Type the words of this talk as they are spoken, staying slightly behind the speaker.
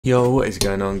Yo, what is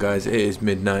going on, guys? It is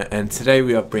midnight and today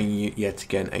we are bringing you yet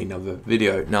again another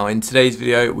video. Now in today's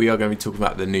video we are going to be talking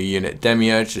about the new unit Demi,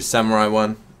 the samurai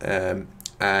one,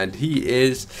 and he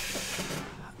is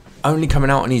only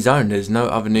coming out on his own. There's no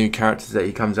other new characters that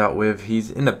he comes out with. He's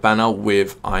in a banner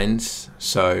with Ainz,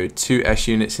 so 2 S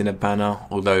units in a banner,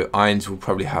 although Ainz will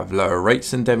probably have lower rates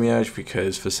than Demi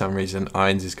because for some reason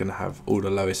Ainz is going to have all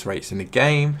the lowest rates in the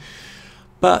game.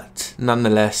 But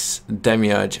nonetheless,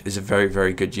 Demi is a very,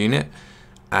 very good unit.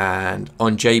 And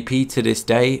on JP to this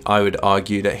day, I would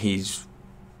argue that he's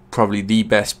probably the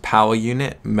best power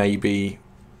unit, maybe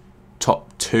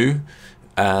top 2,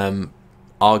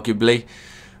 arguably.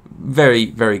 Very,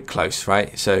 very close,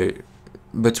 right? So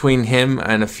between him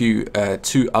and a few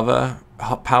 2 other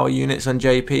power units on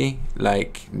JP,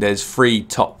 like there's 3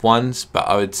 top ones, but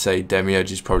I would say Demi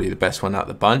is probably the best one out of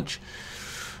the bunch.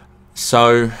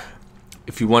 So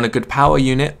if you want a good power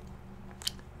unit,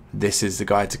 this is the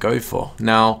guy to go for.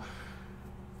 Now,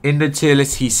 in the tier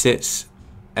list, he sits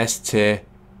S tier,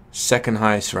 2nd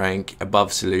highest rank,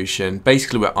 above Solution,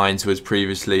 basically where Ainz was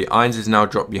previously. Ainz is now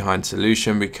dropped behind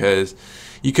Solution because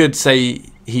you could say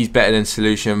he's better than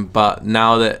Solution, but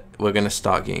now that we're going to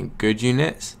start getting good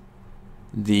units,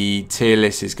 the tier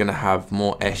list is going to have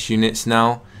more S units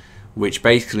now, which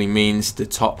basically means the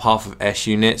top half of S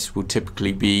units will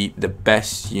typically be the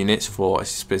best units for a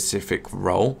specific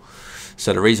role.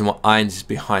 So the reason why Ainz is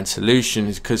behind Solution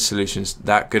is because Solution's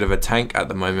that good of a tank at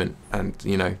the moment, and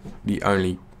you know, the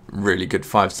only really good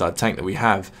 5-star tank that we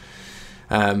have.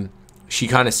 She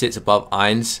kind of sits above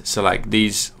Ainz, so like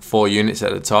these 4 units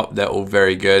at the top, they're all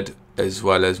very good, as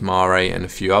well as Mare and a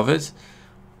few others.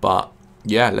 But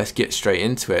yeah, let's get straight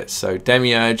into it. So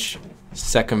Demi,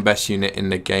 2nd best unit in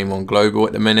the game on global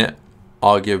at the minute,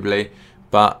 arguably,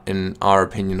 but in our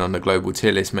opinion on the global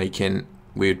tier list making,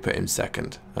 we would put him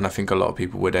 2nd, and I think a lot of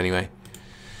people would anyway.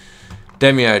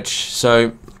 Demi,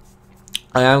 so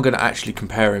I am going to actually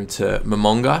compare him to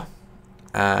Momonga,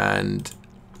 and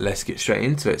let's get straight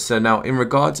into it. So now in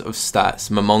regards of stats,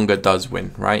 Momonga does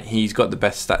win, right? He's got the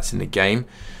best stats in the game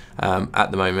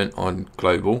at the moment on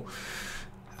global.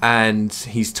 And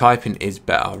his typing is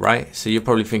better, right? So you're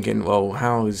probably thinking, well,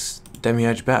 how is Demi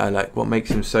better? Like, what makes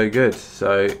him so good?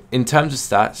 So in terms of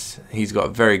stats, he's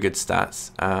got very good stats.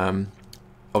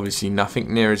 Obviously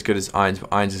nothing near as good as Ainz,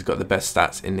 but Ainz has got the best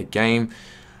stats in the game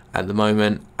at the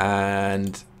moment,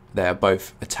 and they are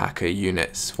both attacker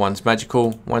units. One's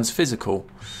magical, one's physical.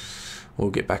 We'll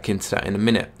get back into that in a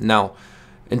minute. Now,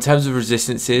 in terms of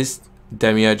resistances,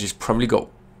 Demi has probably got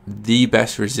the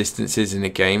best resistances in the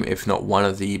game, if not one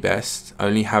of the best,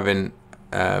 only having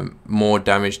more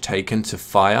damage taken to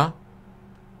fire,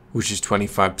 which is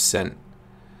 25%.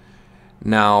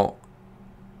 Now,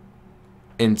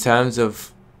 in terms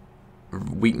of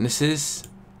weaknesses,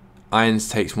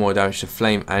 Ainz takes more damage to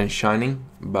flame and shining,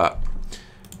 but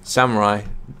Samurai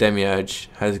Demi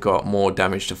has got more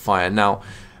damage to fire. Now,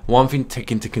 one thing to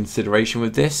take into consideration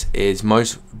with this is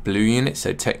most blue units,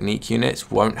 so technique units,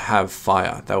 won't have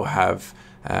fire. They'll have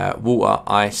water,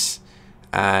 ice,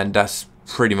 and that's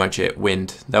pretty much it,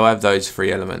 wind. They'll have those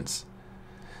 3 elements.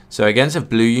 So against a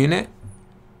blue unit,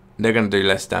 they're going to do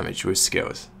less damage with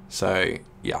skills. So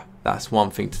yeah, that's one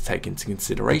thing to take into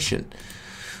consideration.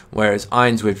 Whereas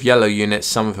Ainz with yellow units,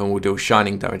 some of them will do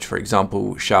shining damage, for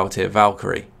example, Shouter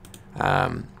Valkyrie.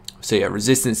 So yeah,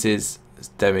 resistances,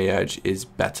 Demi is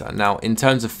better. Now, in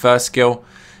terms of first skill,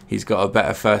 he's got a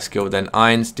better first skill than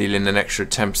Ainz, dealing an extra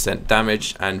 10%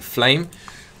 damage and flame.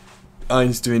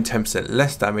 Ainz doing 10%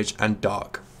 less damage and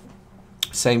dark.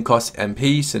 Same cost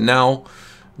MP. So now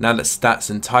that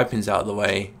stats and typing's out of the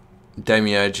way,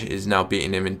 Demi is now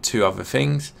beating him in 2 other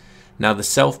things. Now the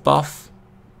self buff,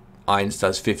 Ainz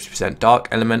does 50% dark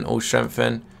elemental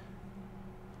strengthen.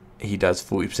 He does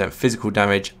 40% physical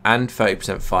damage and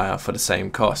 30% fire for the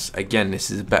same cost. Again, this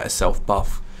is a better self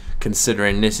buff,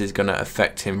 considering this is going to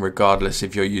affect him regardless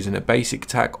if you're using a basic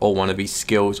attack or one of his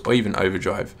skills or even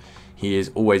overdrive. He is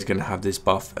always going to have this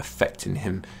buff affecting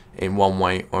him in one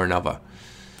way or another.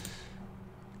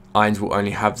 Ainz will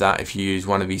only have that if you use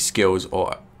one of his skills,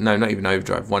 or no, not even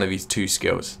overdrive, one of his 2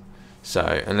 skills.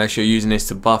 So unless you're using this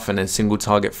to buff and then single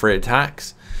target 3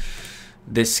 attacks,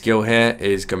 this skill here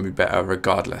is going to be better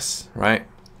regardless, right?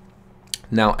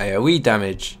 Now AoE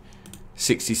damage,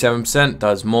 67%,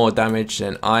 does more damage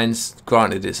than Ainz.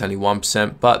 Granted, it's only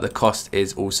 1%, but the cost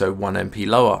is also 1 MP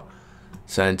lower.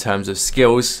 So in terms of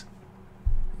skills,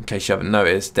 in case you haven't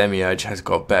noticed, Demi has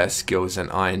got better skills than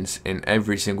Ainz in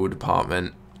every single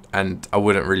department. And I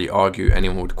wouldn't really argue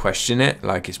anyone would question it.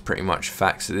 Like, it's pretty much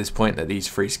facts at this point that these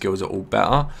 3 skills are all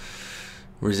better.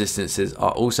 Resistances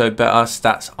are also better.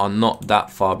 Stats are not that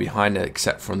far behind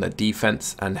except from the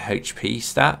defense and HP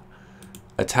stat.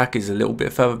 Attack is a little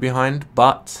bit further behind,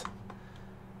 but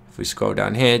if we scroll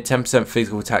down here, 10%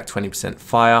 physical attack, 20%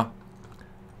 fire,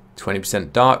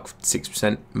 20% dark,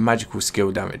 6% magical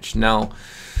skill damage. Now,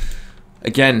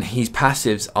 again, his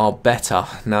passives are better.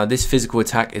 Now, this physical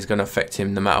attack is going to affect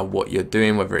him no matter what you're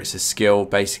doing, whether it's a skill,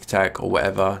 basic attack, or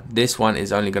whatever. This one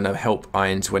is only going to help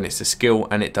Ainz when it's a skill,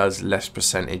 and it does less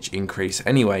percentage increase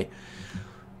anyway.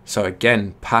 So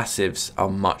again, passives are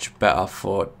much better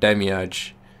for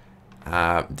Demiurge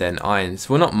than Ainz.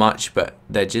 Well, not much, but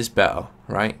they're just better,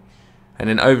 right? And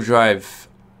then Overdrive,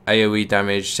 AoE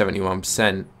damage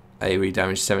 71%. AoE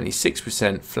damage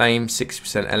 76%, flame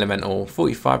 60%, elemental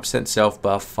 45%, self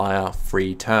buff, fire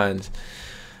 3 turns.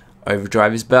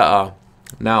 Overdrive is better.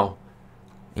 Now,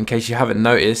 in case you haven't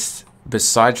noticed,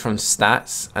 besides from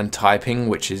stats and typing,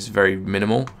 which is very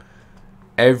minimal,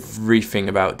 everything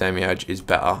about Demiurge is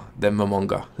better than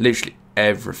Momonga. Literally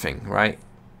everything, right?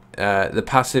 The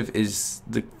passive is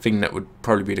the thing that would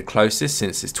probably be the closest,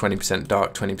 since it's 20%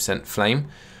 dark, 20% flame,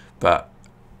 but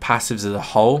passives as a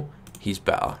whole, he's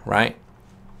better, right?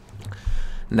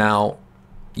 Now,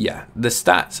 yeah, the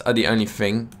stats are the only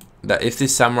thing that if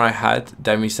this samurai had,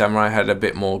 Demi samurai had a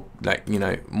bit more, like, you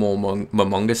know, more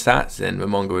Momonga stats, then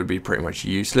Momonga would be pretty much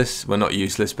useless. Well, not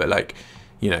useless, but like,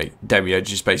 you know, Demi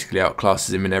just basically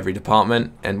outclasses him in every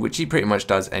department, and which he pretty much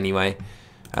does anyway,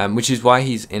 which is why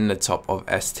he's in the top of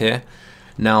S tier.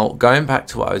 Now, going back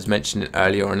to what I was mentioning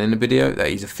earlier on in the video, that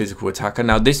he's a physical attacker.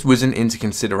 Now, this wasn't into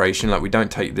consideration. Like, we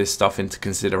don't take this stuff into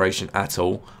consideration at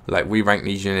all. Like, we rank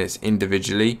these units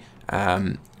individually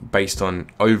based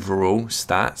on overall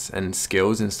stats and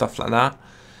skills and stuff like that.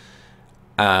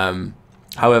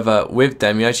 However, with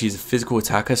Demiurge, he's a physical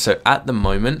attacker. So, at the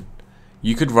moment,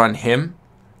 you could run him,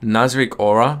 Nazarick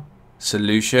Aura,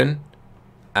 Solution,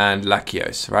 and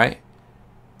Lakios, right?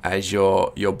 As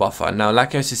your buffer. Now,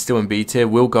 Lakios is still in B tier,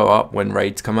 will go up when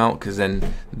raids come out, because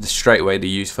then straight away the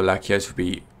use for Lakios will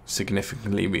be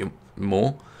significantly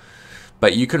more.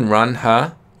 But you can run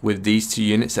her with these 2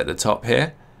 units at the top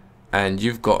here, and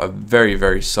you've got a very,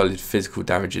 very solid physical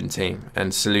damaging team.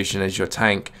 And Solution as your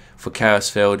tank for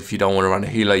Chaos Field. If you don't want to run a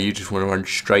healer, you just want to run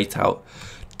straight out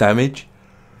damage.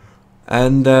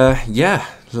 And yeah,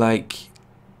 like,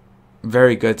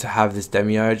 very good to have this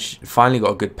Demiurge. Finally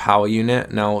got a good power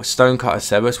unit. Now, Stonecutter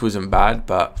Sebas wasn't bad,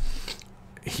 but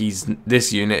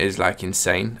this unit is like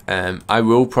insane. I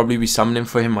will probably be summoning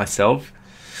for him myself,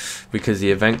 because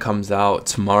the event comes out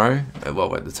tomorrow.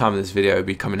 Well, at the time of this video, it'll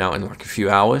be coming out in like a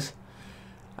few hours,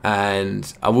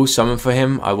 and I will summon for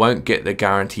him. I won't get the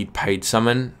guaranteed paid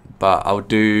summon, but I'll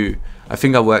do, I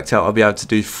think I worked out I'll be able to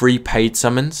do 3 paid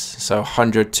summons, so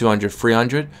 100, 200,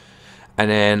 300,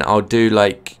 and then I'll do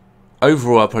like,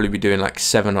 overall, I'll probably be doing like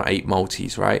 7 or 8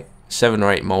 multis, right? 7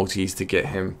 or 8 multis to get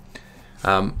him.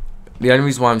 The only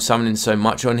reason why I'm summoning so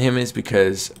much on him is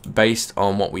because, based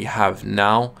on what we have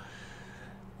now,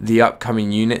 the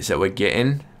upcoming units that we're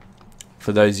getting,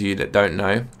 for those of you that don't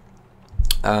know,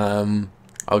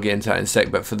 I'll get into that in a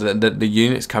sec, but for the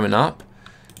units coming up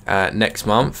next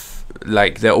month,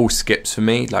 like, they're all skips for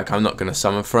me. Like, I'm not going to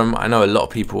summon for them. I know a lot of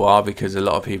people are, because a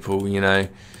lot of people, you know,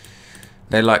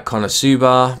 they like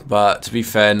Konosuba, but to be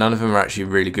fair, none of them are actually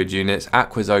really good units.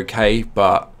 Aqua's okay,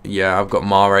 but yeah, I've got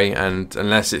Mare, and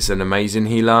unless it's an amazing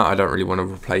healer, I don't really want to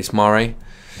replace Mare.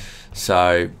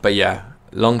 So, but yeah,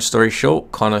 long story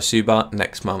short, Konosuba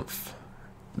next month.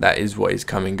 That is what is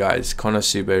coming, guys.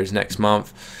 Konosuba is next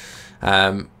month.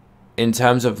 In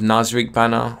terms of Nazarick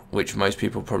banner, which most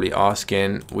people are probably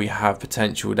asking, we have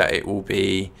potential that it will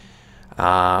be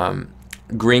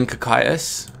Green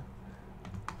Kakaitis,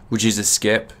 which is a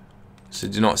skip, so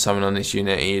do not summon on this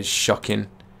unit. He is shocking.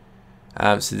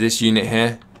 So this unit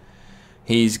here,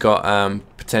 he's got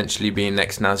potentially being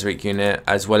next Nazarick unit,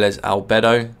 as well as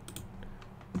Albedo.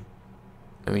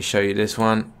 Let me show you this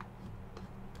one.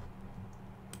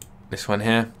 This one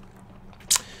here.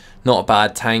 Not a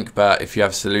bad tank, but if you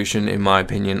have Solution, in my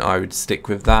opinion, I would stick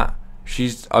with that.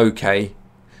 She's okay.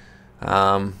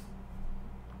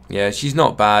 Yeah, she's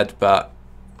not bad, but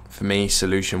for me,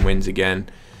 Solution wins again.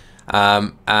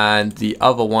 And the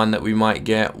other one that we might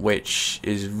get, which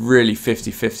is really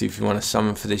 50-50 if you want to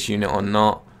summon for this unit or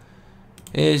not,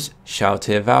 is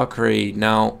Shoutir Valkyrie.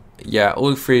 Now, yeah,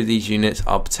 all 3 of these units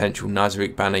are potential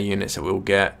Nazarick banner units that we'll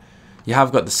get. You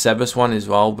have got the Sebas one as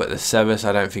well, but the Sebas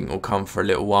I don't think will come for a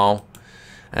little while.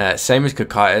 Same as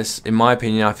Kakaitis. In my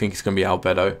opinion, I think it's going to be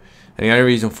Albedo. And the only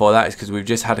reason for that is because we've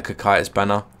just had a Kakaitis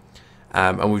banner.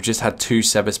 And we've just had 2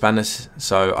 Sebas banners,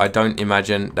 so I don't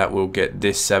imagine that we'll get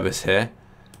this Sebas here.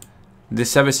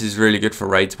 This Sebas is really good for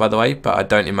raids, by the way, but I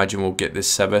don't imagine we'll get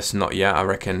this Sebas, not yet. I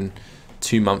reckon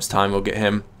 2 months time we'll get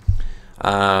him.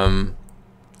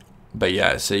 But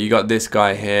yeah, so you got this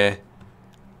guy here.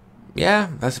 Yeah,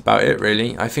 that's about it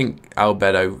really. I think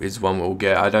Albedo is one we'll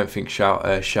get. I don't think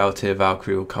Shoutir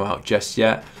Valkyrie will come out just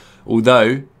yet.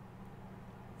 Although,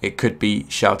 it could be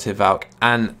Shoutir Valk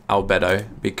and Albedo,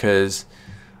 because,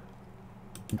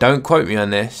 don't quote me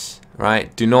on this,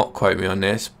 right? Do not quote me on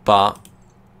this, but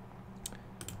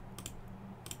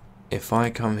if I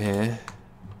come here,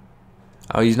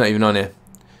 oh, he's not even on here.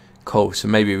 Cool, so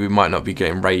maybe we might not be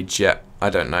getting raids yet. I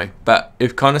don't know. But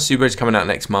if Konosuba is coming out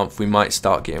next month, we might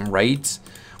start getting raids,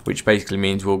 which basically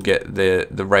means we'll get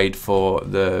the raid for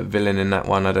the villain in that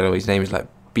one. I don't know what his name is, like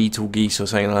Beetlegeese or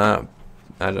something like that.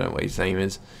 I don't know what his name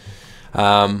is.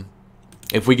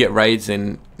 If we get raids,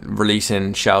 then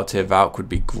releasing Shoutir Valk would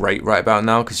be great right about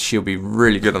now, because she'll be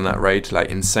really good on that raid, like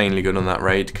insanely good on that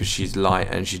raid, because she's light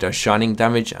and she does shining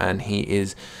damage, and he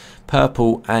is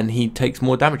purple and he takes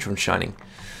more damage from shining.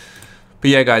 But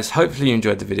yeah, guys, hopefully you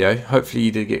enjoyed the video. Hopefully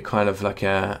you did get kind of like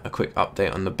a quick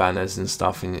update on the banners and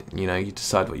stuff, and you know, you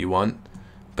decide what you want.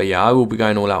 But yeah, I will be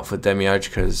going all out for Demi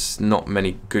because not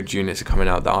many good units are coming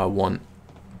out that I want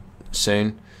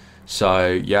soon. So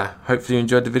yeah, hopefully you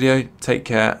enjoyed the video. Take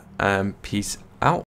care and peace out.